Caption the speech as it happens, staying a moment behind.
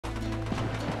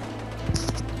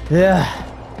Yeah.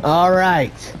 All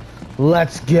right.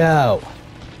 Let's go.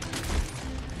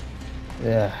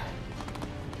 Yeah.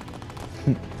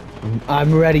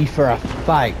 I'm ready for a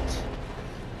fight.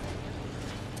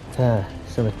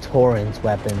 Some of Torin's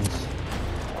weapons.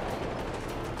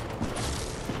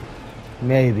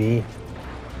 Maybe.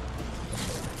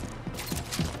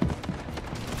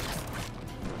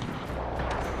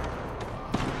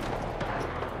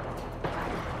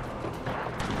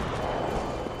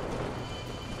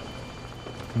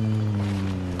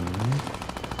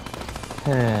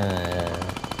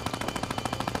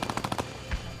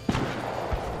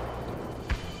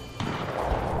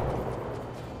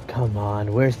 Come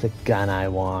on, where's the gun I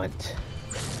want?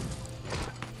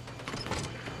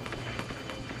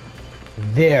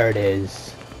 There it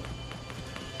is.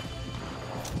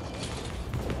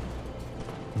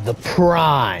 The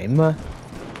Prime. An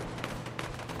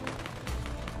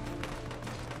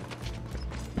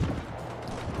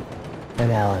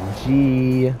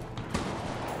LMG.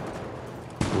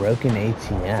 Broken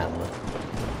ATM.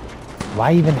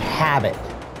 Why even have it?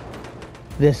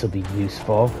 This'll be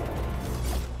useful.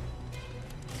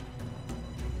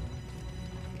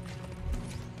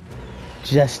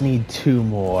 Just need 2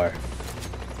 more.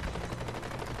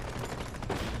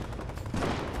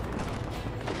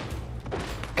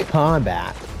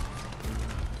 Combat.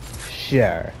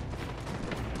 Sure.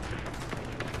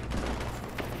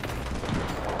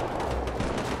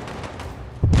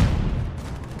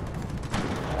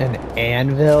 An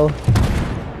anvil?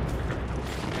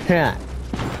 Huh.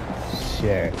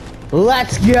 Sure.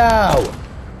 Let's go!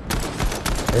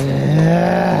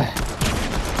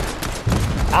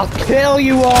 I'll kill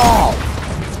you all!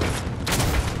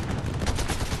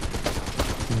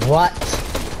 What?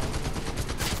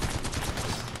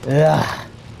 Ugh.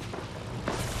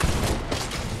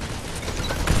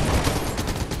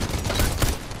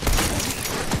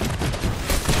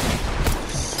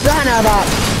 Son of a...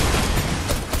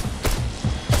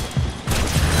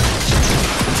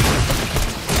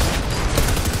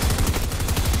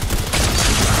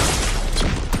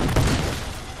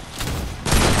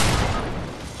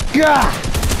 Gah!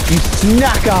 You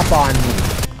snuck up on me!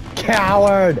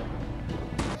 Coward!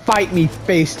 Fight me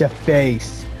face to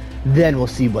face. Then we'll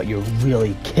see what you're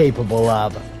really capable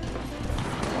of.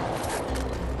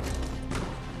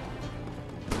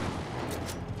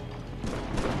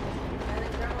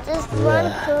 Just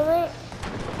run through it.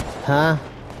 Huh?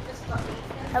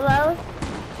 Hello?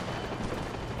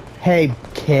 Hey,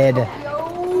 kid.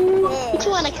 You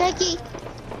want a cookie?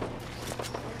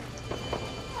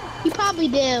 You probably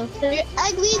do. You're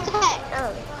ugly as heck.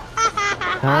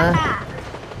 Huh?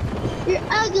 You're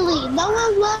ugly. No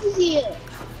one loves you.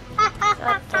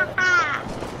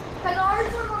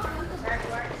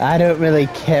 I don't really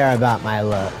care about my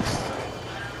looks.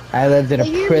 I lived in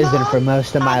a prison for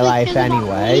most of my life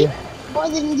anyway. More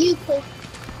than you could.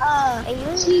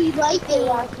 She liked it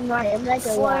walking around like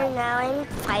a 4, 9,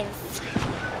 5.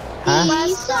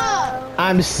 Huh?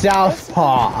 I'm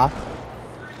Southpaw.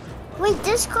 Wait,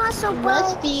 this costs so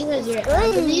must be because you're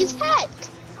ugly as heck.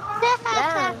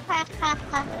 Yeah.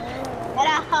 And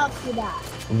I'll help you that.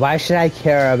 Why should I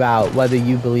care about whether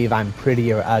you believe I'm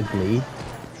pretty or ugly?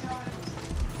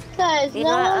 Because no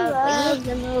one loves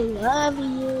and will love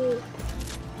you.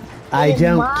 I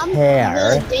don't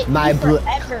care. My blood.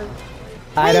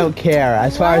 I don't care.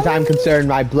 As far as I'm concerned,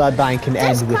 my bloodline can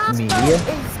end with me.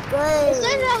 It's not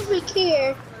that we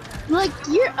care. Like,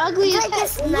 you're ugly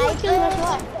as heck. You don't kill my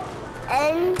blood.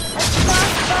 And a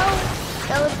crossbow.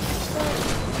 That was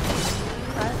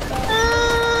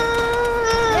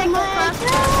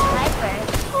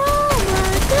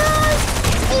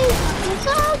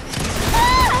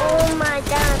Oh my god! Oh my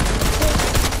god!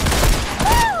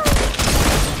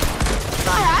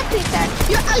 Sorry, I think that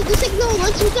you're ugly. Just ignore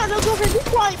what you got to go over. Be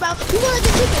quiet about. You want to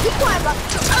get chicken? Be quiet about. I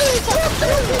don't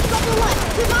think about your life.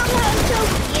 Your mom had to tell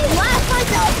you last night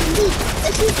that was me.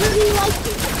 If she really liked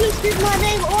you, she screamed my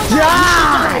name all night.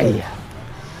 Die!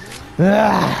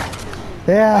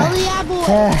 Yeah. Oh yeah, boy.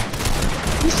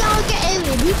 You sound like an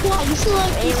alien. Be quiet. You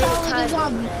sound like a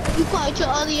zombie. Be quiet your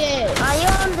ugly ass. Are you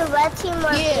on the red team or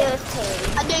blue team?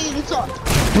 I dare you to talk.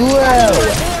 Blue!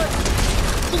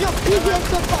 So your big ass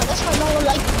so far. That's why no one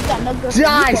likes you. Got no girl.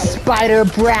 Die, spider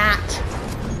brat!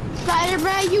 Spider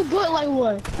brat, you butt like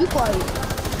one. Be quiet.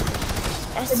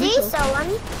 I see someone.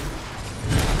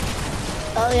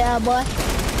 Oh yeah, boy.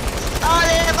 Oh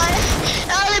yeah, boy.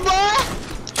 Oh yeah, boy.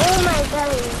 Oh my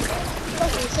god.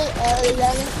 Fucking say early,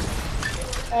 daddy.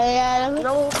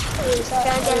 No.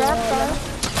 Can't get up there.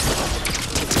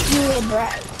 You a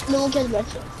brat. No one cares about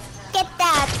you. Get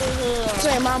that in here.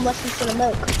 Sorry, mom left me for the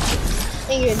milk.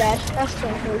 Hey, your dash. That's so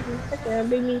crazy. That's gonna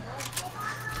bring me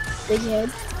big head.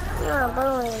 No,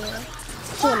 boy.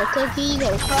 You want a cookie? You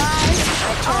gonna cry?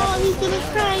 Oh, he's gonna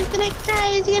cry. He's gonna cry.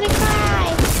 He's gonna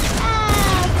cry.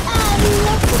 We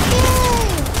love the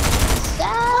game.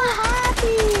 So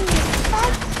happy.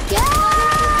 Let's go.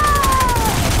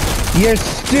 You're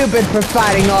stupid for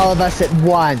fighting all of us at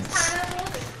once.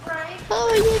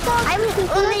 Oh, you got I'm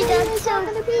only got some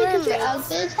and and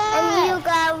you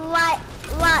got a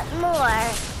lot more.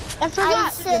 I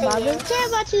forgot. I'm Your mom doesn't care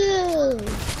about you.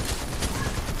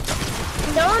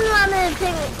 Don't want me to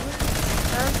pick me.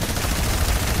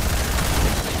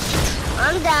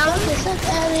 I'm down.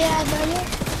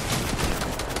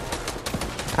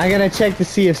 I'm gonna check to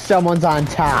see if someone's on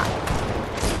top.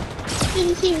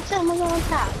 Didn't see if someone's on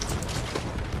top.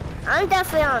 I'm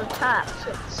definitely on top.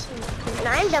 And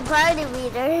I'm the party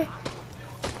leader.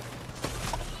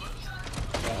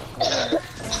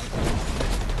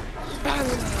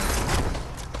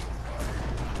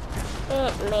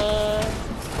 Hit me.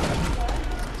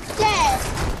 Dead.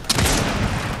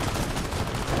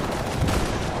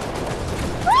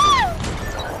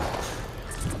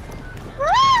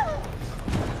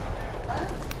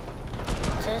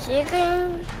 So you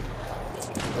can...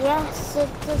 Yes, it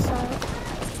is on.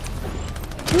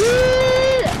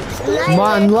 Come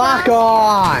on, lock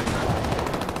on!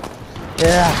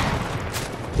 Yeah.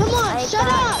 Come on, shut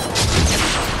up!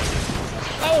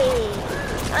 Hey,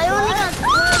 I only got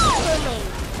one swimming.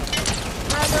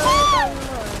 I only got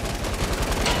more.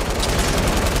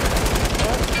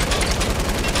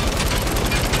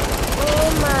 Oh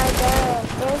my god,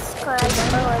 this card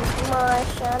was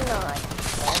Martian.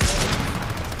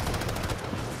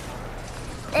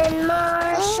 And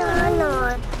Martian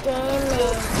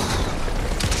damage.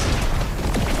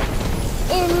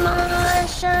 In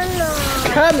Martian.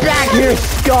 Come back here,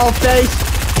 skullface!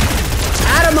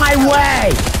 Out of my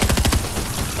way!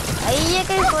 Are you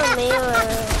looking for me or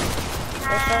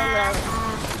someone?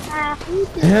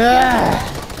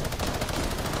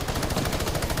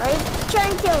 Are you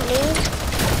trying to kill me?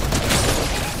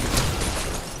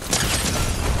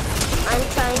 I'm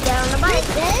trying down the bike.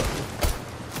 Dead?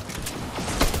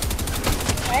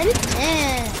 Dead?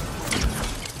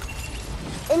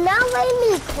 And now let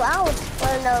me cloud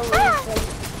for no reason.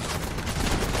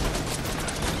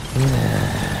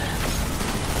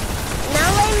 Now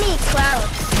let me cloud.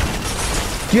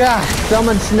 Yeah,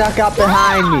 someone snuck up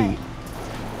behind me.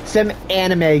 Some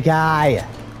anime guy.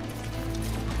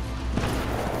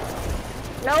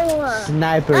 No.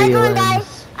 Sniper I gonna die.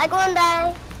 limbs. I gonna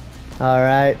die.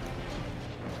 Alright.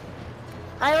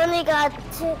 I only got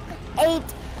 8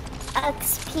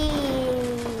 XP.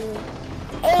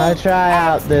 I'll try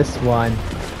out this one.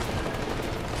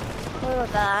 Oh my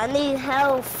god, I need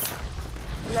health.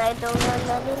 And I don't want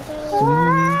anything.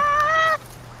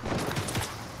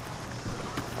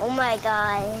 Oh my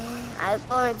god, I'm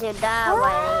going to die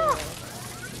right.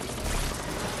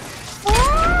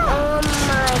 Oh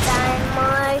my god,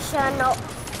 Martian. No.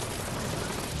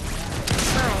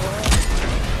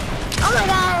 Oh my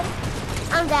god,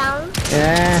 I'm down.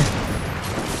 Yeah.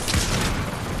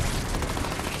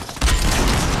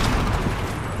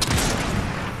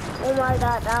 Oh my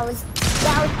god, I was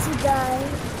about to die.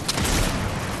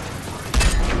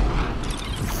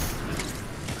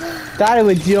 Thought it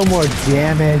would deal more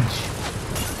damage.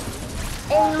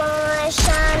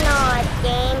 Emotional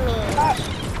gaming.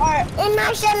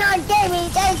 Emotional gaming,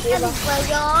 that's good for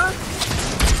y'all.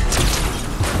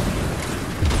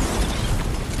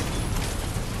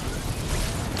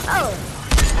 Oh.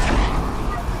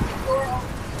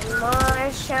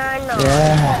 Emotional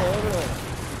gaming.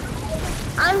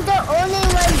 I'm the only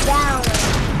one down.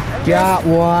 Got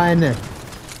one.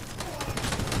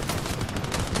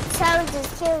 Someone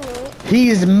just killed me.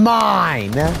 He's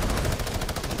mine.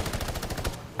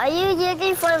 Are you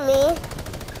looking for me?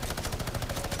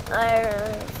 Or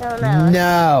someone else?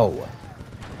 No.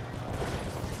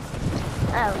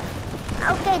 Oh.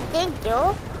 Okay, thank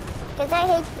you. Because I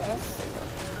hate this.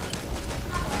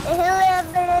 And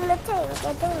whoever in the tank, I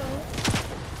don't.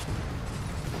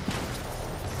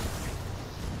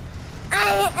 I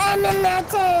am in that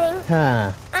tank.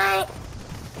 Huh.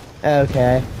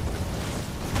 Okay.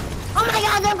 Oh my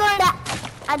god, I'm going down.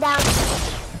 I'm down.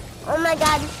 Oh my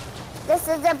god. This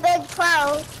is a big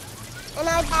pro. And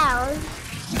I'm down.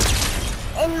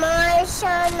 In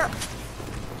Martian.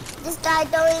 This guy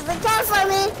don't even care for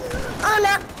me. Oh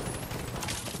no.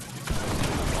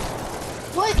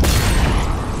 What?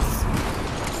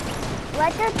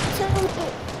 What the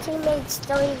teammates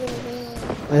don't even mean?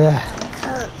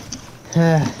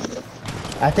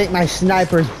 I think my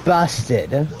sniper's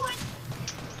busted.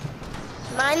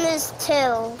 Mine Mine is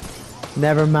 2.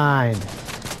 Never mind.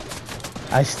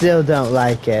 I still don't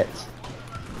like it.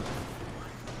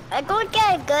 I go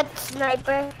get a good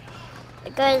sniper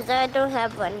because I don't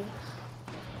have one.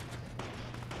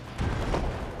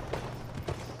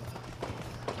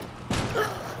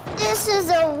 This is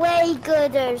a way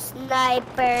gooder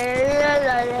sniper.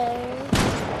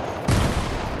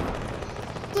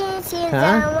 This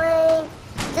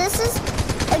is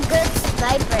a good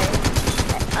sniper.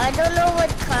 I don't know what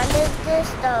kind is this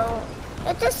though.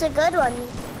 It's just a good one.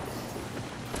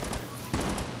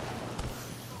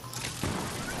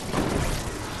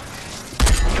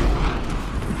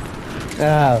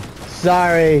 Oh,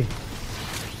 sorry.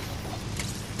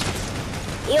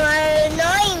 You are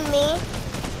annoying me,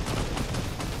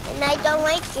 and I don't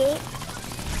like it.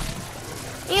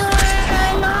 You are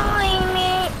annoying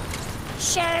me,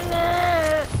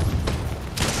 Shanna.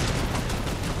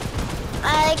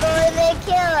 I'm gonna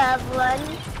kill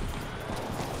everyone.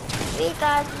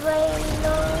 Because we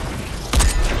know.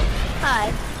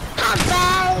 Hi.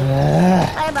 Bye.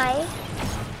 Bye bye.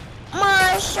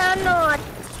 Marshall.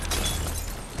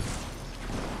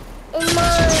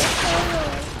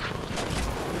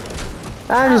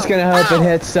 I'm just gonna hope it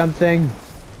hits something.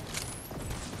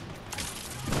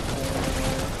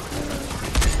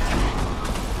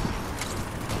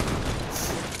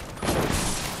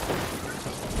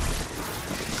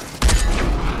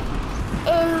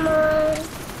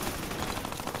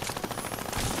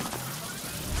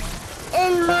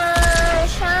 In my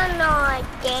channel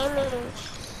gaming.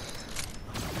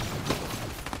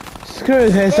 Screw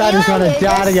this, I just want to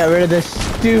die to get rid of this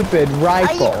stupid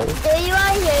rifle. Do you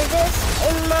want to hear this?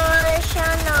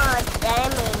 Emotional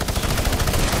damage.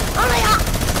 Oh my god!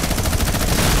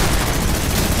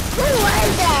 Who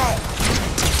was that?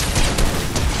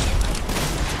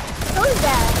 Who's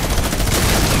that?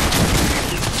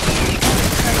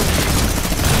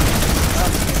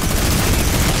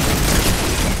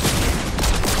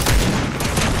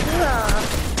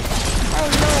 I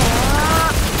know.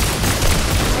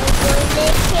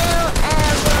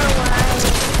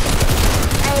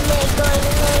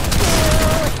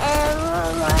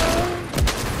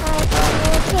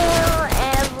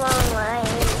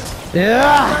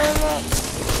 Yeah!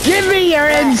 Give me your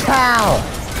intel!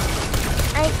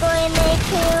 I'm gonna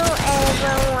kill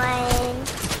everyone.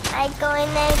 I'm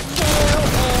gonna kill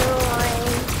everyone.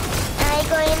 I'm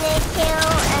gonna kill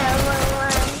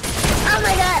everyone. Oh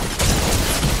my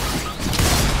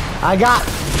god!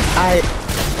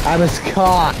 I was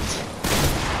caught.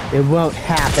 It won't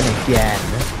happen again.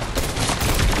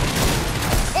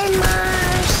 In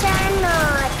my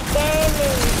channel,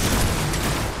 damage.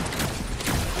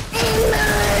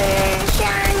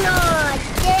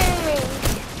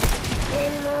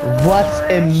 What's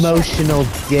emotional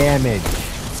damage?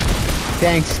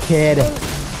 Thanks, kid.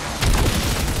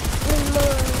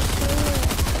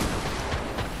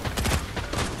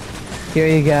 Here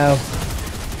you go.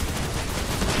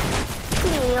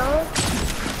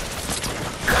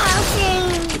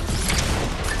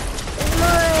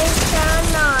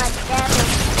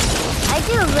 I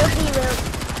do loopy loop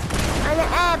on the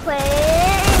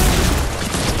airplane.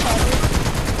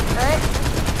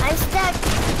 I'm stuck.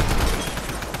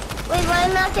 Wait, why am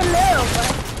I not gonna move?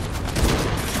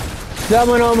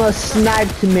 Someone almost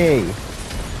sniped me.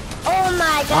 Oh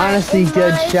my god. Honestly,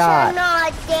 good shot.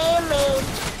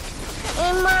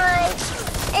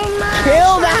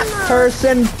 Kill that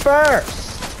person first.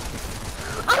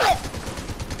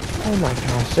 Oh my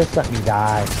gosh, just let me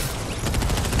die.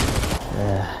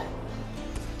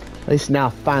 At least now,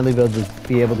 finally, we'll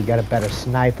be able to get a better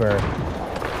sniper.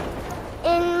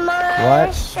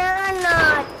 What?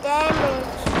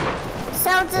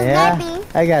 Yeah,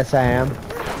 I guess I am.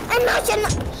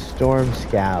 Storm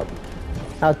Scout.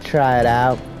 I'll try it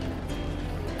out.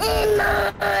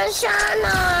 Emotional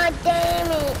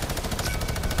damage.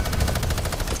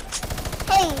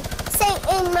 Hey, say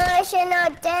emotional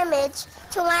damage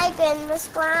to like and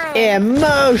subscribe.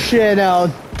 Emotional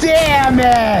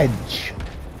damage!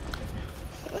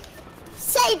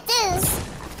 Say this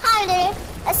harder.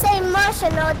 I say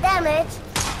emotional damage.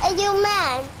 Are you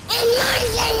mad?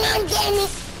 Emotional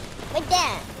damage. Like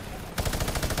that.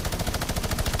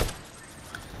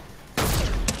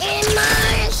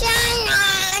 Emotional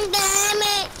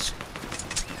damage.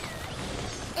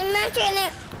 Emotional.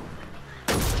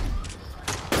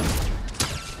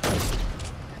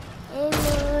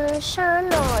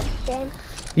 Emotional damage.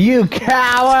 You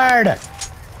coward!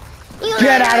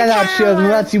 Get out of that shield and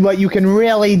let's see what you can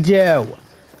really do.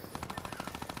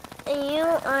 You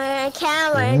are a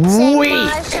coward.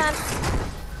 Weak.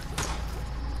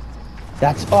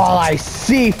 That's all I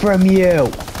see from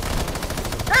you.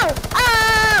 Oh!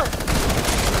 Oh!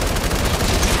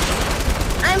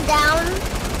 I'm down.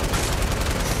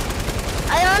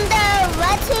 Are you on the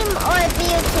red team or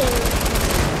blue team?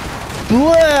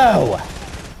 Blue!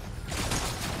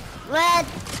 Red.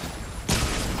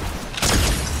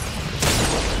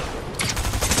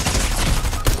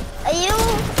 Are you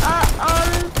on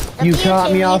the You blue caught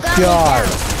team? me You off got me guard.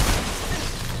 down.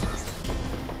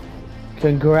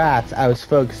 Congrats, I was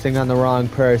focusing on the wrong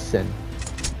person.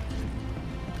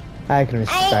 I can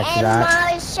respect I am that.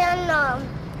 Martian.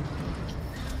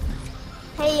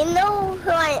 Hey, you know who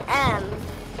I am?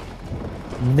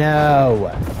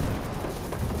 No.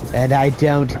 And I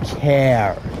don't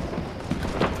care.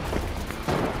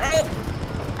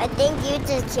 I think you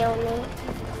just killed me.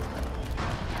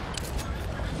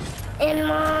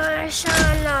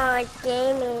 Emotional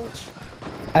damage.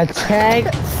 A tank?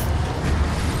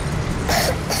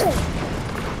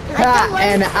 Ha!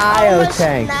 An IO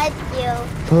tank.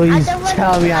 Please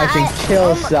tell me I can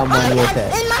kill someone with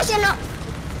it. Emotional.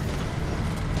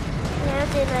 How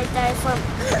did I die from?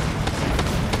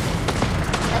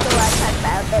 I don't want to talk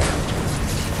about it.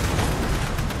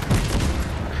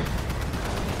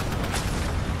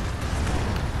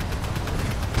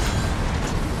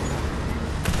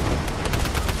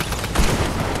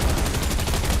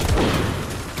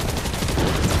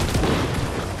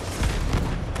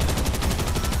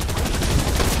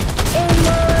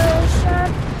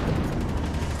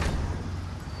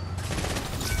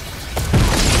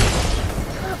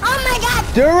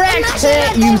 Direct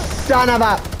hit, you son of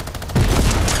a...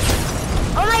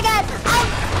 Oh my god, I'm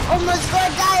almost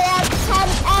gonna die at 10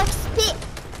 XP.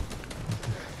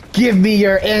 Give me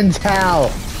your intel.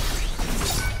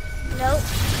 Nope.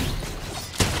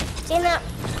 Gina.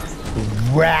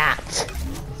 Rat.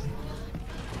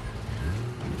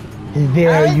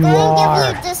 There you I was are.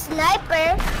 going to give you the sniper.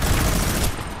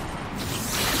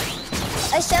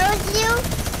 I showed you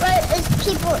where his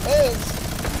people is.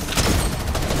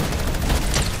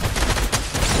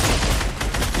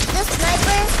 The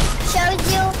sniper shows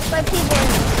you where people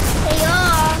they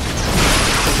are.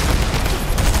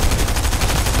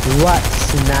 What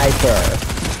sniper?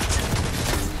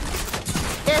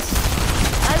 This.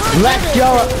 Let go.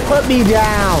 Put me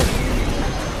down.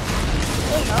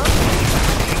 There you go.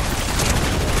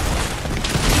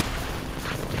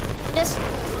 Just.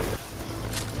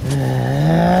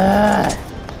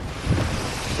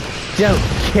 Don't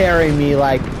carry me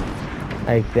like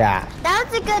that. That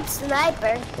was a good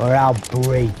sniper. Or I'll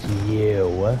break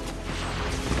you.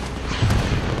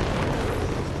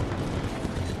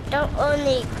 Don't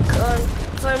only come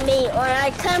for me or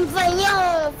I come for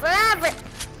you forever.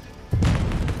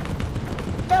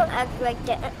 Don't act like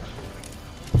that.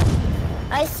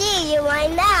 I see you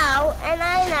right now and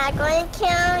I'm not going to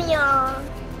kill you.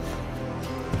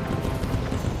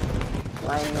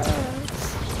 Why not?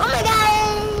 Oh my god!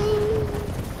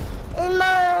 In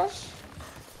my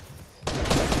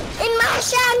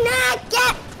shall not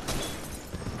get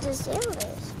the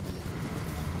sailors.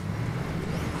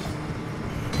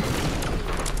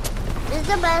 This is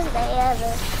the best day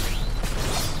ever.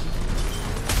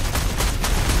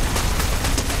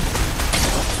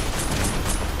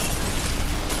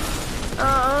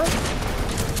 Oh,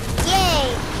 yay!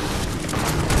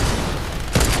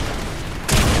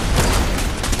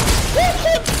 You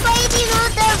keep fighting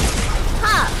with the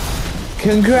pups.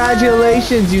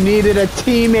 Congratulations, you needed a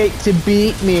teammate to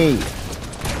beat me.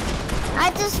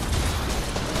 I just.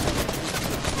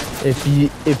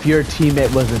 If your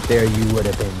teammate wasn't there, you would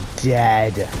have been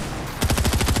dead.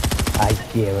 I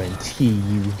guarantee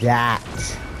you that.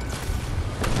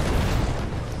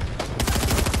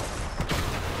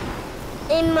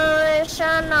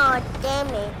 Emotional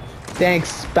damage.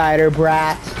 Thanks, Spider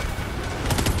Brat.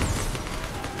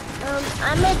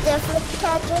 I'm a different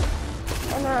catcher,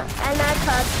 and I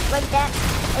caught like that.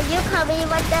 If you call me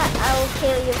like that, I will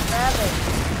kill you forever.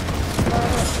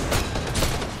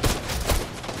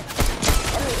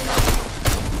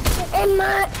 And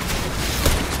my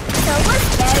so what's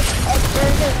that? It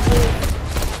doesn't do.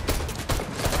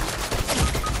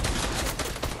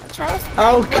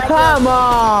 Oh, come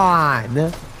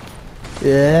on!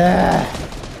 Yeah.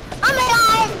 Oh my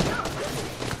god!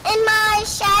 In my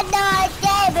shadow,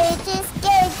 David just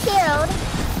get killed.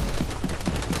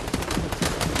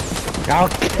 I'll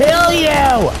kill you!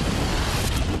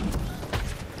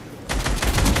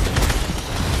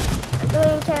 I don't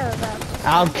even care about this.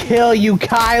 I'll kill you,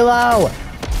 Kylo!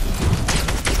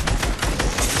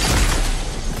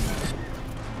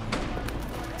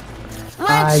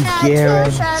 I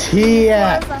guarantee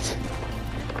it!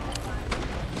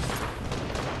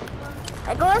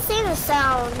 I go see the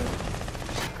sound.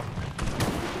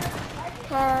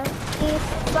 Happy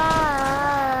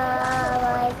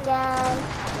far again.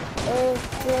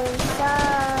 It's inside.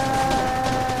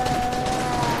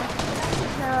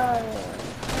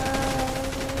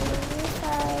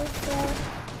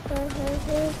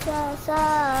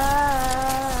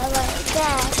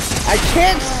 I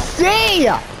can't see!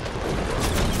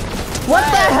 What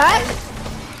the heck?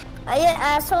 Are you an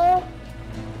asshole?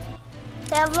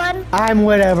 Everyone? I'm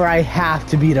whatever I have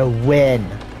to be to win.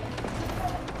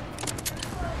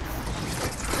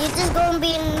 You're just gonna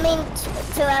be mean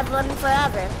to everyone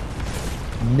forever.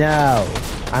 No.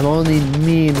 I'm only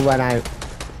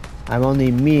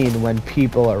mean when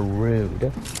people are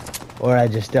rude. Or I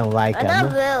just don't like I'm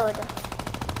them. not rude.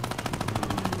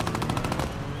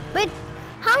 But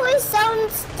how is someone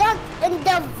stuck in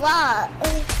the vlog?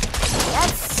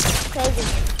 That's crazy.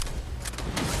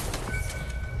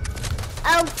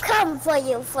 I'll come for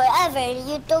you forever.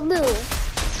 You don't move.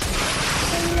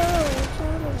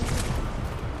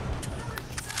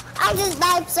 I just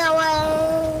died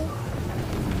someone.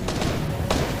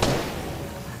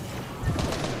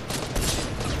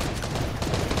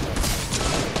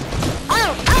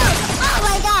 Oh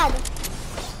my God!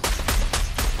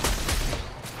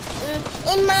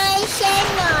 In my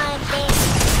channel,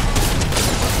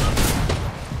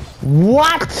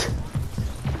 What?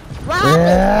 what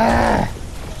happened?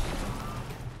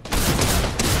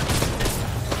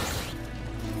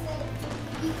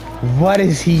 What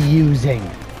is he using?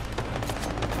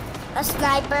 A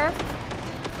sniper.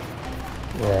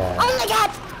 Yeah. Oh my God!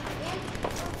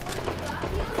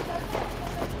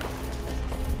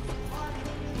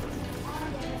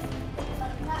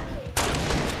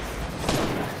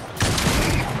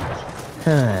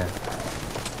 Huh.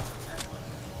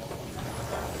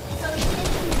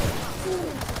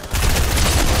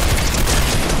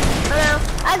 Oh no,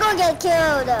 I'm gonna get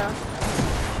killed.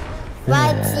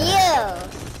 By you.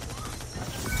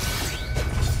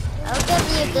 I'll give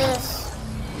you this.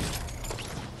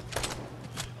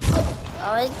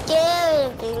 I'll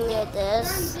give you this.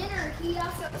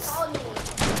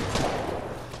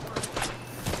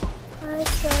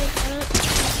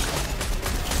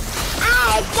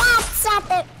 I got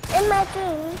something in my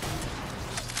dream.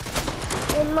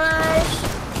 In my...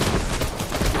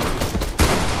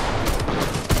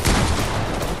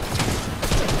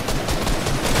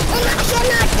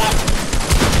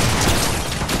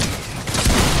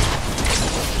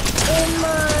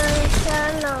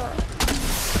 Emotional.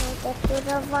 Get to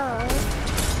the wall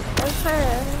and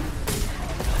turn.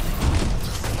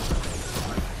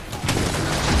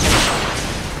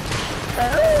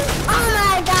 Oh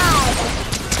my God!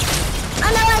 Oh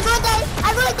no, I go there.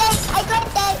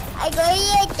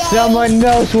 Someone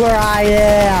knows where I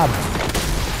am.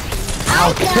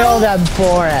 I'll kill them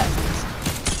for it.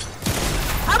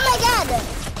 Oh my God!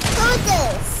 Who's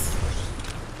this?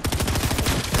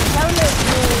 Don't look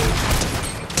me.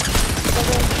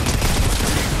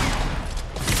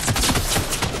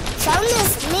 Someone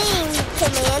is mean to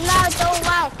me and I don't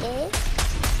like it.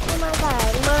 Oh my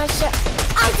God, Marsha.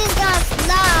 I just got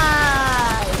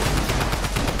sniped.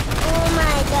 Oh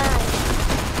my God.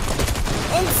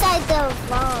 Inside the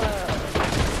wall.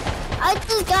 I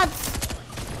just got...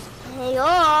 Hey,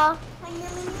 oh.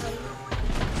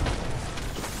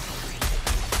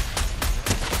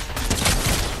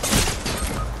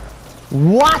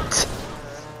 What?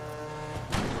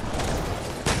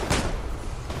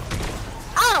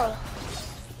 Oh!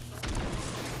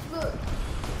 Look.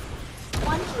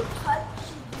 Once you touch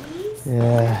these,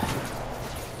 Yeah.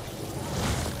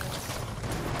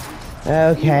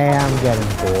 Okay, I'm getting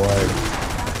bored.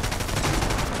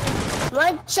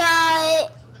 One try.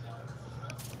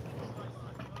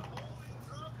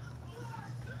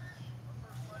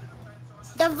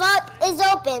 The vault is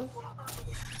open.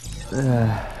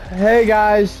 Hey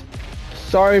guys,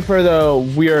 sorry for the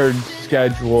weird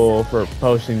schedule for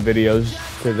posting videos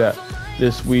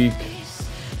this week.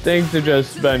 Things have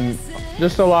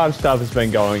just a lot of stuff has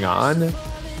been going on.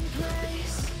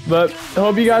 But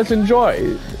hope you guys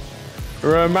enjoy.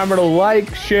 Remember to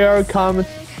like, share, comment,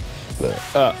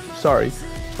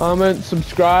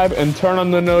 subscribe, and turn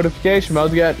on the notification bell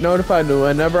to get notified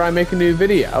whenever I make a new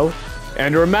video.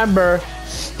 And remember,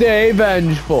 stay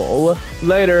vengeful.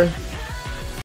 Later.